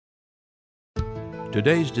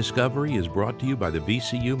Today's discovery is brought to you by the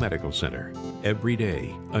VCU Medical Center. Every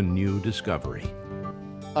day, a new discovery.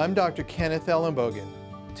 I'm Dr. Kenneth Ellenbogen.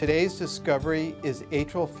 Today's discovery is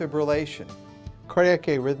atrial fibrillation. Cardiac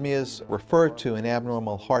arrhythmias refer to an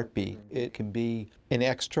abnormal heartbeat. It can be an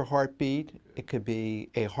extra heartbeat, it could be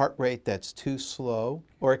a heart rate that's too slow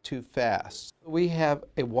or too fast. We have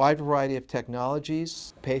a wide variety of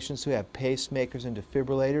technologies. Patients who have pacemakers and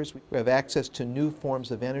defibrillators, we have access to new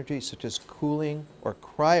forms of energy such as cooling or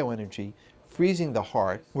cryoenergy, freezing the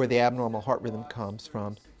heart where the abnormal heart rhythm comes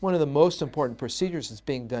from. One of the most important procedures that's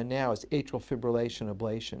being done now is atrial fibrillation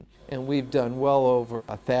ablation, and we've done well over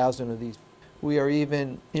 1,000 of these. We are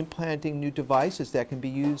even implanting new devices that can be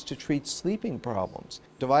used to treat sleeping problems.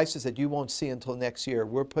 Devices that you won't see until next year,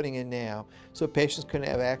 we're putting in now, so patients can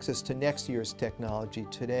have access to next year's technology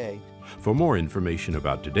today. For more information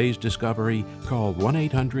about today's discovery, call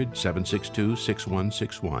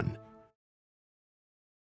 1-800-762-6161.